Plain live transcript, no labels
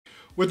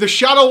With the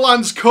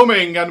Shadowlands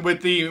coming and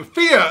with the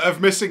fear of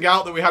missing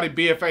out that we had in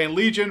BFA and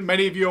Legion,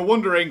 many of you are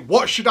wondering,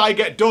 what should I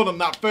get done on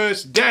that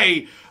first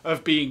day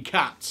of being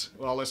capped?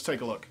 Well, let's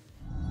take a look.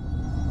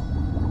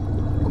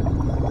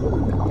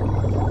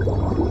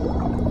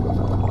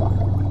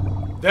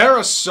 There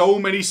are so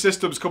many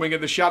systems coming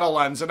in the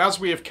Shadowlands, and as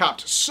we have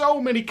capped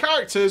so many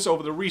characters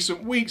over the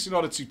recent weeks in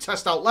order to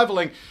test out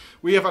leveling,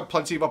 we have had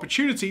plenty of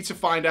opportunity to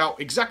find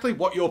out exactly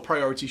what your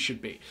priorities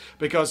should be.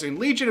 Because in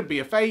Legion and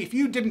BFA, if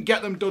you didn't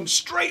get them done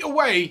straight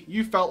away,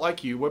 you felt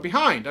like you were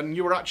behind, and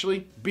you were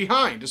actually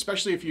behind,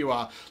 especially if you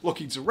are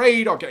looking to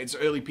raid or get into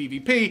early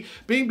PvP.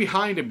 Being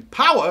behind in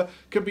power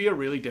can be a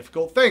really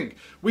difficult thing.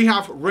 We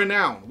have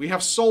Renown, we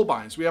have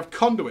Soulbinds, we have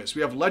Conduits,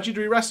 we have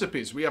Legendary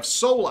Recipes, we have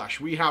Soul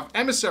Ash, we have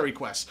Emissary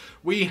Quests,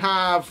 we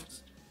have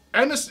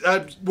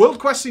world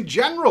quests in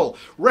general,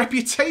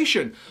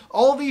 reputation.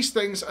 All these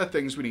things are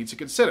things we need to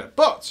consider.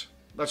 But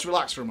let's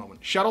relax for a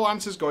moment.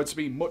 Shadowlands is going to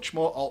be much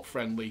more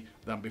alt-friendly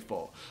than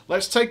before.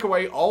 Let's take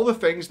away all the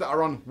things that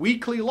are on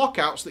weekly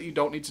lockouts that you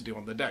don't need to do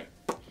on the day.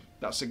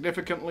 That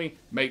significantly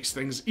makes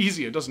things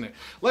easier, doesn't it?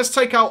 Let's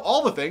take out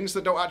all the things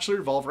that don't actually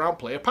revolve around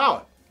player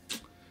power.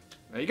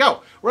 There you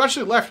go. We're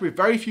actually left with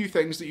very few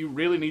things that you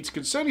really need to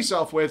concern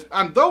yourself with,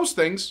 and those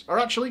things are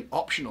actually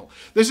optional.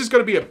 This is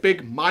going to be a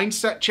big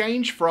mindset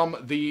change from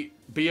the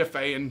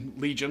BFA and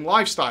Legion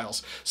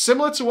lifestyles,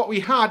 similar to what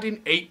we had in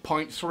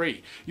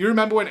 8.3. You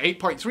remember when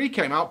 8.3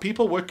 came out,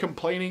 people were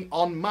complaining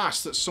en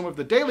masse that some of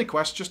the daily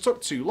quests just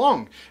took too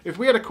long. If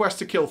we had a quest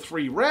to kill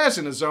 3 rares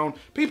in a zone,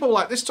 people were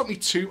like, this took me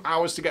 2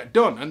 hours to get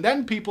done, and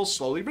then people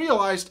slowly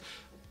realized,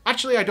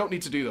 actually I don't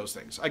need to do those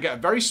things. I get a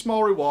very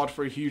small reward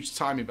for a huge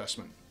time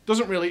investment.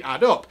 Doesn't really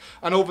add up.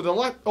 And over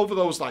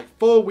those like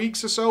 4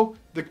 weeks or so,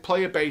 the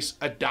player base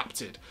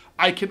adapted.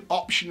 I can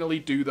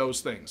optionally do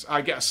those things.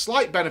 I get a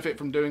slight benefit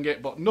from doing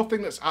it, but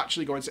nothing that's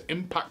actually going to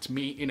impact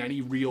me in any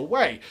real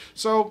way.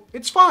 So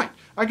it's fine.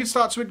 I can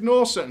start to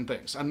ignore certain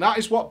things. And that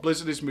is what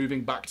Blizzard is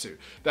moving back to.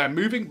 They're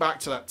moving back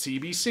to that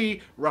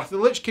TBC, Wrath of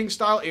the Lich King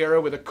style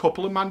era with a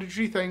couple of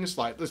mandatory things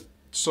like the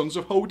Sons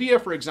of Hodir,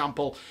 for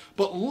example,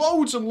 but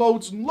loads and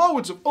loads and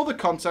loads of other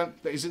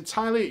content that is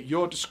entirely at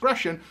your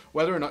discretion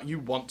whether or not you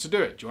want to do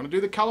it. Do you want to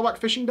do the Kalawak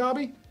Fishing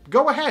Derby?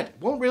 Go ahead. It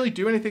won't really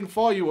do anything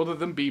for you other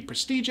than be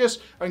prestigious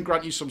and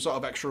grant you some sort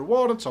of extra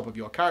reward on top of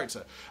your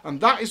character. And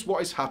that is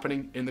what is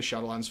happening in the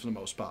Shadowlands for the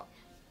most part.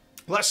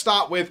 Let's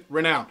start with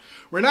Renown.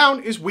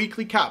 Renown is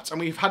weekly capped, and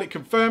we've had it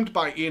confirmed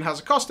by Ian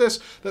Hazakostas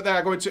that they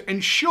are going to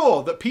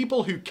ensure that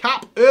people who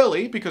cap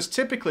early, because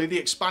typically the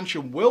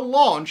expansion will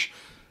launch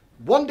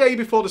 1 day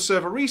before the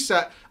server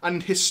reset,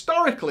 and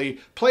historically,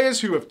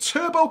 players who have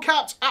turbo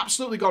capped,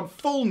 absolutely gone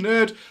full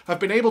nerd, have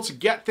been able to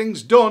get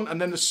things done,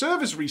 and then the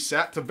servers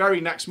reset the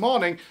very next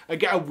morning and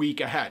get a week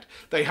ahead.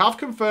 They have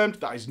confirmed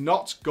that is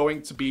not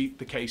going to be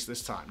the case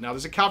this time. Now,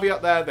 there's a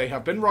caveat there. They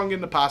have been wrong in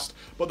the past,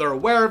 but they're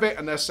aware of it,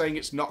 and they're saying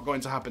it's not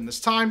going to happen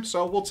this time,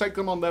 so we'll take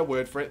them on their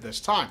word for it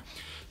this time.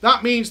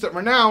 That means that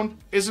Renown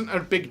isn't a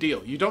big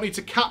deal. You don't need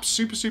to cap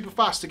super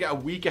fast to get a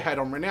week ahead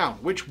on Renown,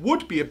 which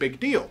would be a big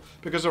deal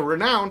because a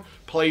Renown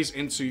plays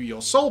into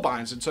your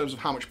Soulbinds in terms of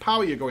how much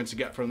power you're going to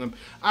get from them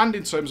and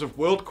in terms of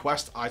world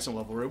quest item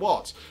level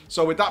rewards.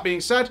 So with that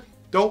being said,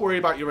 don't worry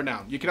about your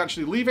Renown. You can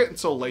actually leave it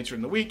until later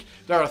in the week.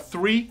 There are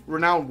 3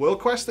 Renown world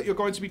quests that you're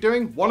going to be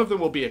doing. One of them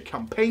will be a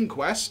campaign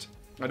quest.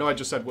 I know I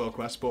just said world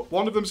quest, but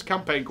one of them is a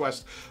campaign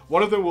quest.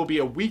 One of them will be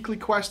a weekly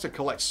quest to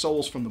collect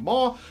souls from the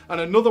maw, and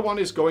another one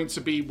is going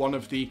to be one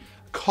of the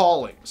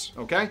callings,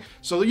 okay?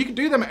 So you can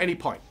do them at any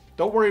point.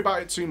 Don't worry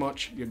about it too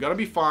much. You're going to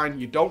be fine.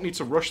 You don't need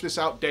to rush this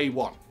out day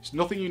 1. It's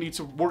nothing you need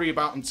to worry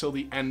about until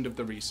the end of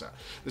the reset.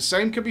 The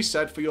same can be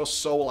said for your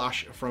Soul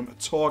Ash from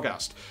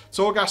Torghast.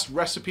 Torghast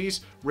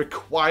recipes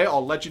require,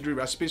 or legendary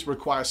recipes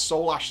require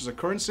Soul Ash as a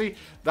currency.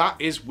 That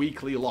is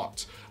weekly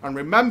locked. And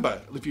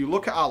remember, if you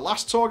look at our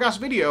last Torghast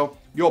video,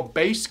 your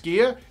base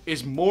gear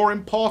is more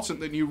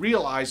important than you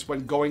realize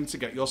when going to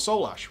get your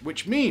Soul Ash,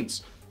 which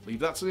means leave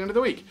that to the end of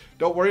the week.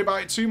 Don't worry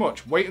about it too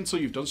much. Wait until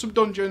you've done some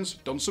dungeons,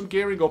 done some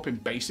gearing up in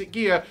basic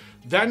gear,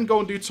 then go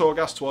and do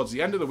Torghast towards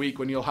the end of the week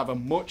when you'll have a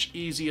much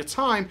easier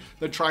time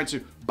than trying to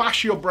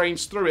bash your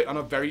brains through it on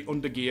a very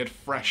undergeared,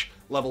 fresh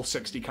level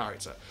 60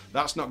 character.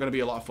 That's not going to be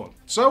a lot of fun.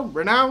 So,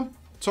 Renown,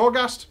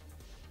 Torghast,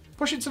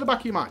 push it to the back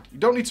of your mind. You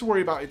don't need to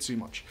worry about it too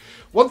much.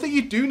 One thing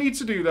you do need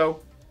to do,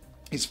 though,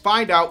 is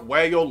find out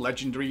where your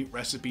legendary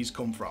recipes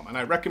come from. And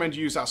I recommend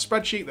you use that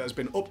spreadsheet that has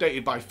been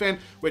updated by Finn,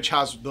 which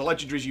has the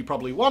legendaries you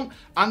probably want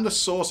and the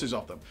sources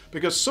of them,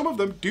 because some of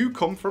them do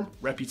come from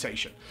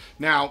reputation.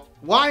 Now,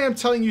 why I'm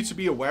telling you to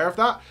be aware of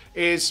that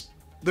is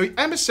the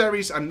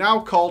emissaries are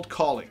now called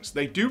callings.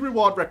 They do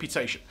reward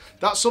reputation.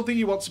 That's something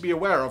you want to be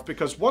aware of,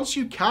 because once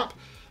you cap,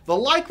 The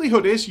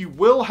likelihood is you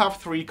will have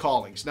 3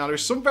 callings. Now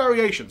there's some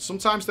variation.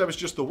 Sometimes there was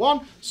just the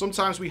one,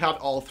 sometimes we had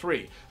all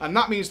 3. And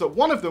that means that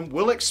one of them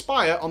will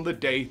expire on the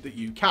day that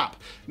you cap.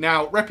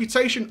 Now,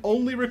 reputation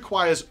only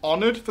requires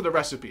honored for the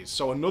recipes.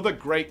 So another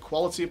great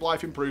quality of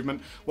life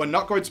improvement. We're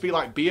not going to be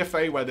like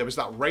BFA where there was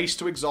that race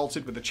to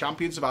Exalted with the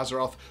champions of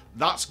Azeroth.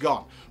 That's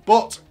gone.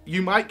 But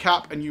you might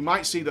cap and you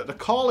might see that the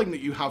calling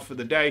that you have for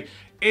the day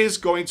is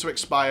going to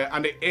expire,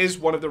 and it is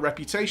one of the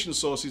reputation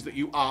sources that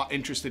you are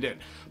interested in.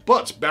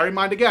 But bear in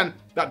mind again,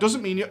 that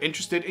doesn't mean you're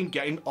interested in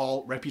getting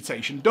all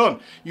reputation done.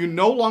 You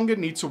no longer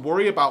need to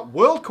worry about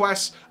world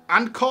quests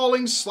and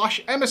callings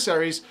 /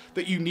 emissaries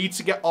that you need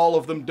to get all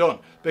of them done,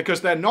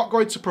 because they're not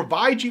going to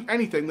provide you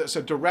anything that's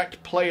a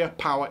direct player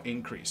power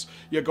increase.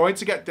 You're going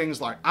to get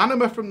things like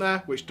anima from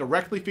there, which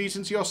directly feeds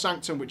into your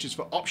sanctum, which is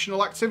for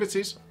optional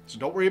activities, so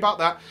don't worry about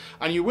that.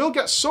 And you will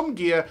get some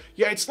gear,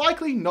 yet it's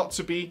likely not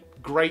to be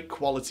great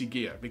quality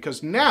gear,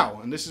 because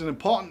now, and this is an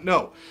important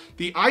note,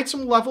 the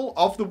item level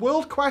of the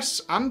world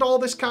quests and all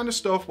this kind of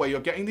stuff where you're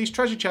getting these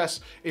treasure chests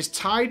is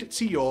tied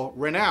to your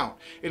renown.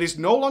 It is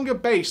no longer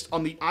based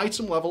on the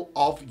item level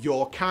of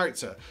your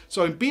character.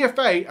 So in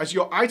BFA, as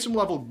your item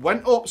level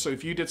went up, so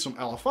if you did some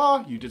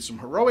LFR, you did some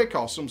heroic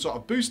or some sort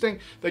of boosting,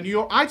 then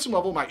your item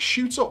level might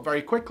shoot up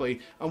very quickly,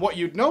 and what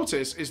you'd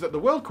notice is that the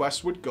world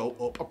quests would go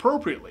up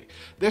appropriately.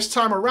 This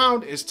time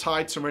around is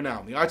tied to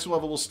renown. The item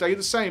level will stay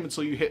the same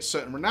until you hit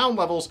certain renown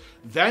levels,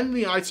 then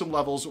the item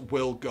levels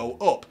will go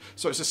up.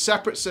 So it's a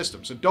separate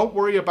system. So don't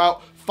worry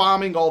about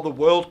farming all the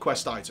world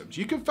quest items.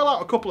 You can fill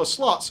out a couple of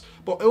slots,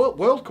 but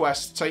world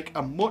quests take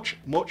a much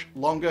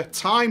longer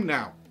time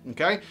now.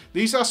 Okay,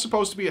 these are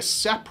supposed to be a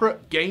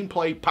separate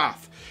gameplay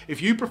path.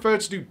 If you prefer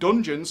to do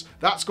dungeons,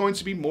 that's going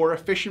to be more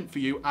efficient for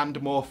you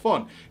and more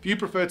fun. If you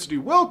prefer to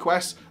do world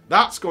quests,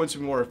 that's going to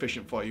be more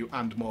efficient for you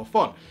and more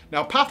fun.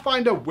 Now,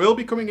 Pathfinder will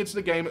be coming into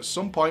the game at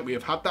some point. We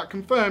have had that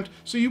confirmed,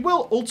 so you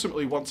will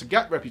ultimately want to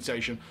get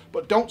reputation,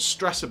 but don't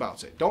stress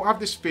about it. Don't have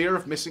this fear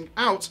of missing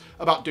out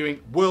about doing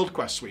world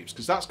quest sweeps,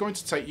 because that's going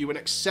to take you an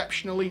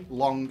exceptionally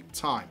long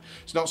time.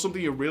 It's not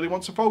something you really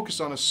want to focus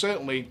on,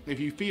 certainly if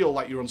you feel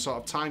like you're on sort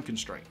of time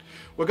constraint.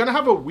 We're going to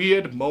have a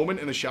weird moment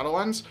in the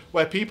Shadowlands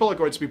where people are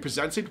going to be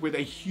presented with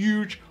a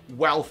huge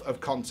wealth of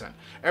content.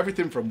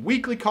 Everything from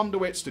weekly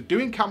conduits to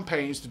doing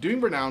campaigns to doing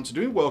renown to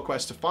doing world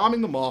quests to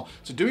farming them all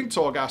to doing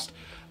Torghast,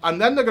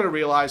 and then they're going to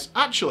realize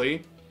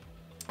actually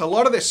a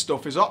lot of this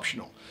stuff is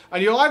optional.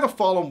 And you'll either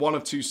fall on one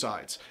of two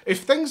sides.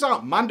 If things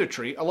aren't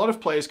mandatory, a lot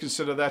of players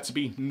consider there to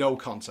be no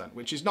content,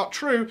 which is not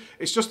true.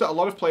 It's just that a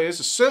lot of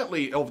players,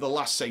 certainly over the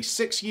last, say,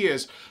 6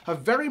 years,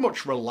 have very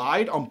much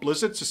relied on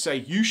Blizzard to say,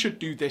 you should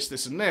do this,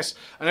 this, and this.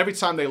 And every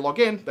time they log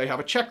in, they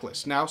have a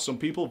checklist. Now, some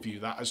people view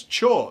that as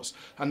chores,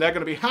 and they're going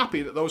to be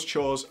happy that those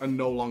chores are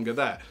no longer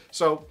there.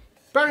 So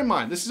bear in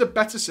mind, this is a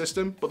better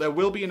system, but there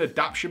will be an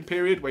adaptation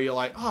period where you're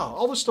like, oh,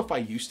 all the stuff I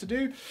used to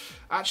do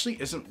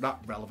actually isn't that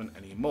relevant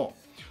anymore.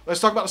 Let's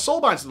talk about the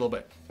soulbinds a little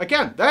bit.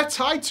 Again, they're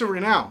tied to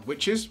renown,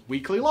 which is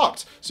weekly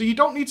locked, so you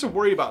don't need to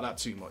worry about that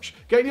too much.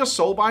 Getting your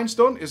soulbinds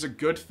done is a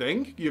good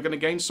thing. You're going to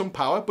gain some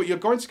power, but you're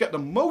going to get the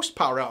most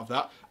power out of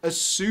that as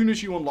soon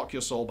as you unlock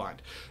your soulbind.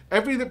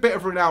 Every bit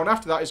of renown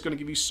after that is going to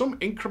give you some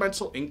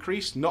incremental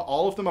increase. Not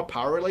all of them are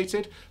power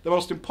related. The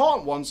most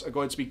important ones are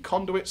going to be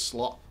conduit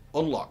slot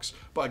unlocks.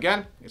 But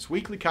again, it's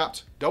weekly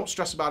capped. Don't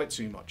stress about it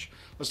too much.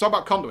 Let's talk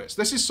about conduits.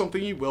 This is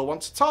something you will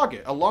want to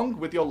target, along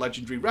with your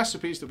legendary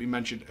recipes that we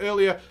mentioned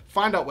earlier.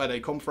 Find out where they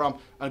come from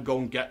and go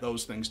and get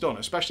those things done,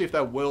 especially if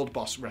they're world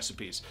boss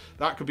recipes.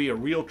 That could be a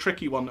real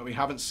tricky one that we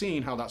haven't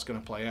seen how that's going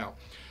to play out.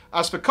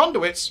 As for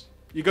conduits,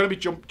 you're going to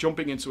be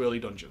jumping into early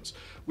dungeons.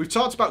 We've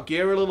talked about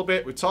gear a little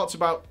bit. We've talked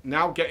about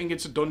now getting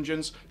into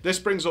dungeons. This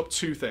brings up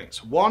two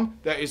things. One,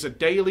 there is a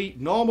daily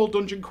normal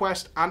dungeon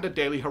quest and a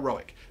daily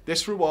heroic.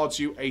 This rewards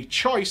you a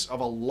choice of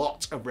a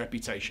lot of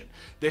reputation.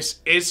 This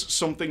is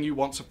something you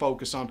want to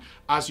focus on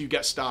as you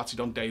get started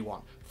on day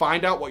one.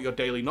 Find out what your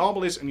daily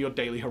normal is and your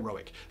daily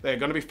heroic. They're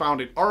going to be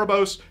found in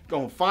Oribos.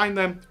 Go and find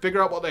them,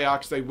 figure out what they are,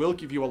 because they will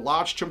give you a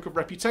large chunk of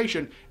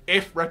reputation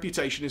if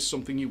reputation is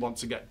something you want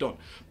to get done.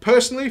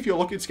 Personally, if you're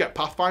looking to get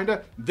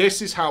Pathfinder,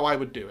 this is how I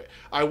would do it.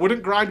 I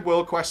wouldn't grind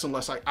world quests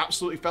unless I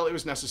absolutely felt it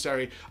was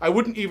necessary. I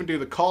wouldn't even do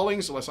the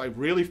callings unless I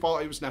really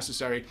thought it was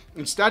necessary.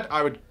 Instead,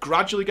 I would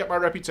gradually get my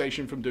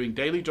reputation from doing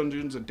daily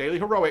dungeons and daily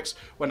heroics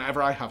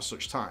whenever I have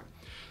such time.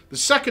 The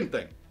second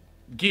thing,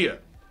 gear.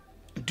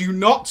 Do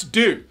not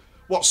do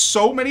what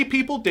so many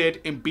people did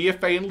in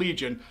BFA and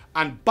Legion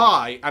and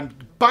buy and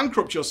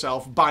bankrupt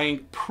yourself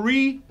buying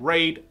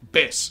pre-raid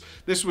BIS.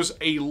 This was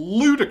a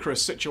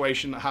ludicrous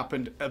situation that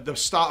happened at the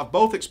start of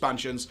both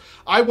expansions.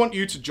 I want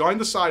you to join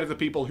the side of the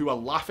people who are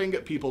laughing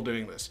at people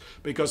doing this,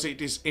 because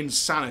it is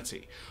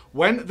insanity.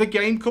 When the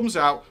game comes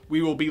out,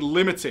 we will be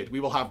limited. We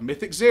will have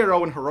Mythic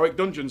 0 and Heroic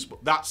Dungeons,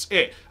 but that's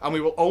it. And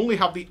we will only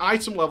have the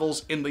item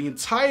levels in the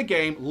entire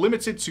game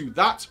limited to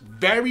that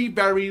very,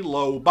 very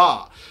low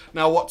bar.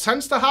 Now, what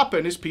tends to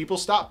happen is people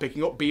start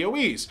picking up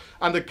BOEs.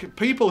 And the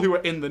people who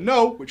are in the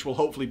know, which will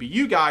hopefully be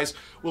you guys,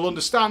 will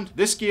understand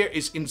this gear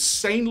is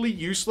insanely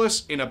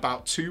useless in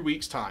about 2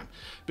 weeks' time.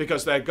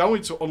 Because they're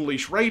going to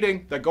unleash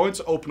raiding, they're going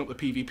to open up the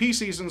PvP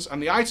seasons,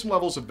 and the item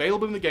levels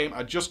available in the game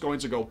are just going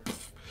to go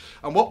pfft.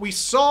 And what we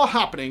saw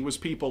happening was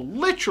people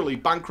literally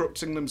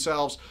bankrupting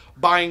themselves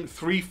buying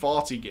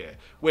 340 gear,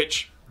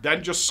 which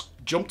then just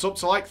jumped up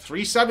to like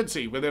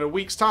 370 within a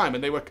week's time,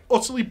 and they were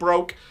utterly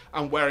broke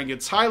and wearing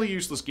entirely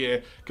useless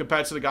gear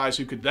compared to the guys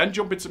who could then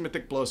jump into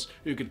Mythic Plus,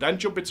 who could then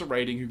jump into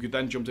raiding, who could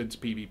then jump into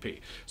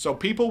PvP. So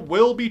people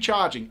will be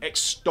charging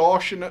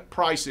extortionate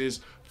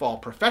prices for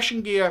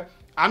profession gear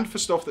and for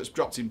stuff that's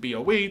dropped in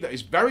BOE that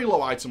is very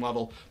low item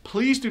level.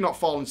 Please do not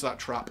fall into that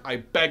trap, I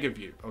beg of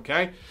you,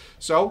 okay?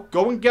 So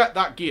go and get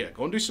that gear.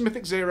 Go and do some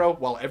Mythic 0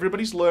 while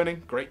everybody's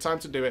learning. Great time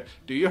to do it.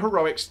 Do your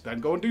heroics,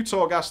 then go and do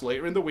Torghast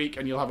later in the week,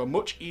 and you'll have a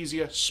much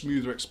easier,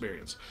 smoother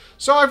experience.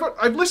 So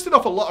I've listed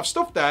off a lot of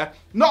stuff there.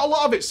 Not a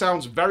lot of it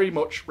sounds very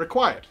much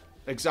required.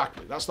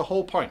 Exactly, that's the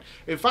whole point.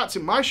 In fact,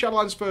 in my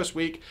Shadowlands first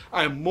week,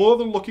 I am more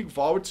than looking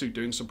forward to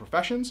doing some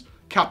professions,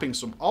 capping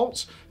some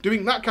alts,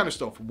 doing that kind of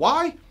stuff.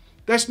 Why?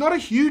 There's not a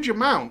huge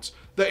amount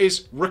that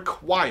is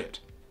required.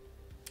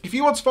 If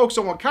you want to focus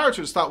on one character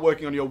and start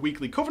working on your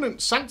weekly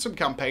Covenant Sanctum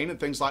campaign and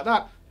things like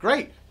that,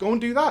 great, go and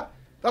do that.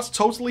 That's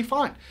totally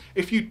fine.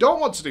 If you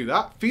don't want to do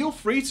that, feel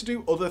free to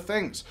do other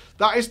things.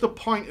 That is the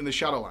point in the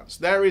Shadowlands.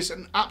 There is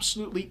an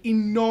absolutely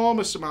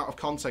enormous amount of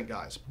content,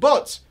 guys,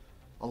 but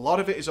a lot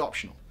of it is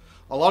optional.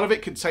 A lot of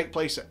it can take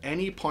place at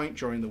any point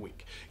during the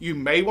week. You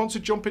may want to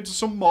jump into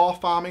some more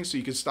farming so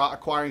you can start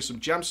acquiring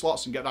some gem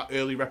slots and get that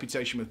early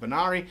reputation with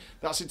Venari.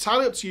 That's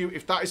entirely up to you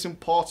if that is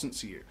important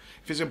to you.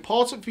 If it's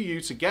important for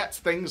you to get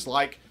things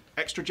like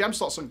extra gem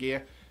slots on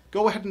gear,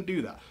 go ahead and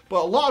do that.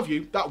 But a lot of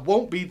you, that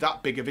won't be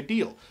that big of a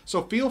deal.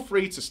 So feel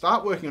free to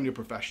start working on your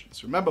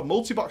professions. Remember,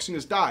 multi-boxing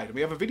has died, and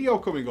we have a video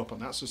coming up on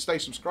that, so stay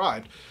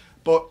subscribed.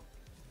 But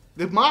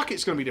the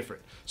market's going to be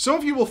different. Some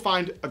of you will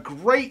find a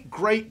great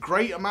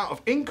amount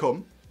of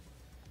income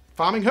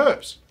farming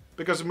herbs.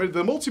 Because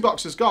the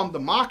multi-box is gone, the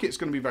market's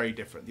going to be very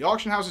different. The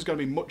auction house is going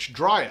to be much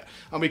drier.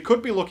 And we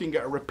could be looking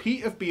at a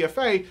repeat of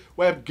BFA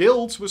where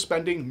guilds were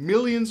spending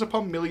millions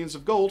upon millions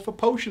of gold for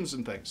potions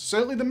and things.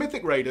 Certainly the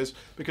Mythic Raiders,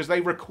 because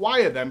they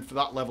require them for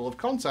that level of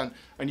content,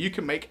 and you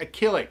can make a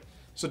killing.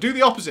 So do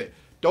the opposite.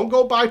 Don't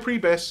go buy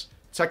pre-bis.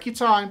 Take your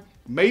time.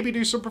 Maybe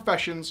do some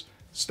professions.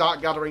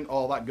 Start gathering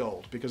all that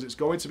gold, because it's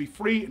going to be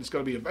free and it's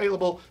going to be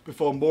available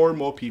before more and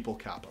more people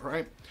cap, all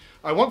right?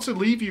 I want to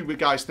leave you with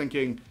guys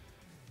thinking,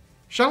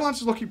 Shadowlands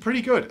is looking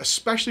pretty good,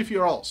 especially for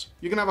your alts.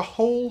 You're going to have a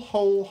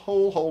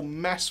whole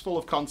mess full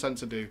of content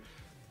to do.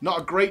 Not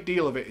a great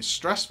deal of it is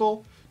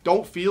stressful.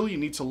 Don't feel you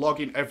need to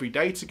log in every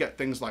day to get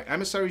things like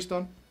emissaries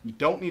done. You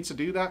don't need to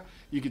do that.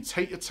 You can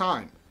take your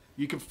time.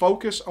 You can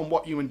focus on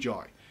what you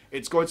enjoy.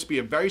 It's going to be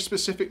a very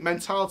specific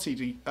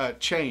mentality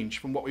change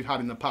from what we've had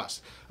in the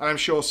past. And I'm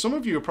sure some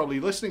of you are probably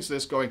listening to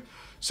this going,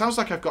 sounds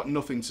like I've got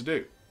nothing to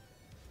do.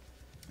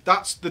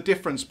 That's the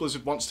difference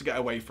Blizzard wants to get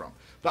away from.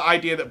 The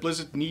idea that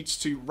Blizzard needs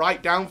to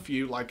write down for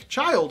you, like a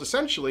child,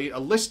 essentially, a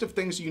list of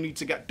things you need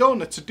to get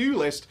done, a to-do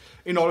list,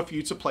 in order for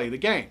you to play the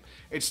game.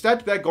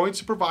 Instead, they're going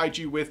to provide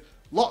you with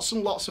lots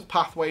and lots of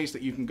pathways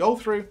that you can go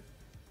through.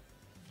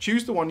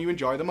 Choose the one you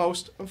enjoy the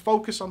most and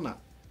focus on that.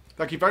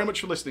 Thank you very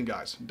much for listening,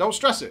 guys. Don't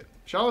stress it.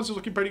 Shadowlands is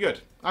looking pretty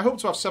good. I hope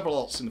to have several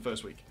alts in the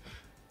first week.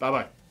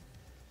 Bye-bye.